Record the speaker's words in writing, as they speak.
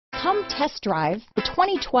Come test drive the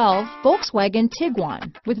 2012 Volkswagen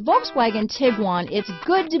Tiguan. With Volkswagen Tiguan, it's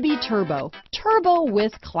good to be turbo. Turbo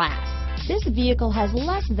with class. This vehicle has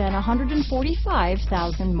less than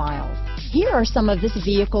 145,000 miles. Here are some of this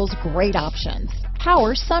vehicle's great options: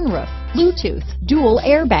 power sunroof, Bluetooth, dual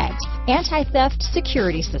airbags, anti-theft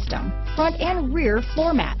security system, front and rear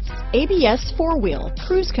floor mats, ABS four-wheel,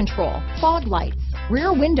 cruise control, fog lights,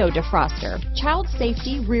 rear window defroster, child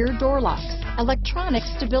safety rear door locks, electronic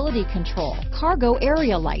stability control, cargo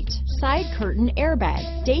area light, side curtain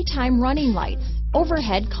airbag, daytime running lights,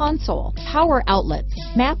 overhead console, power outlets,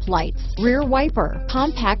 map lights, rear wiper,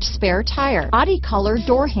 compact spare tire, body color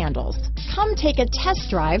door handles. Come take a test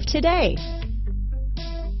drive today.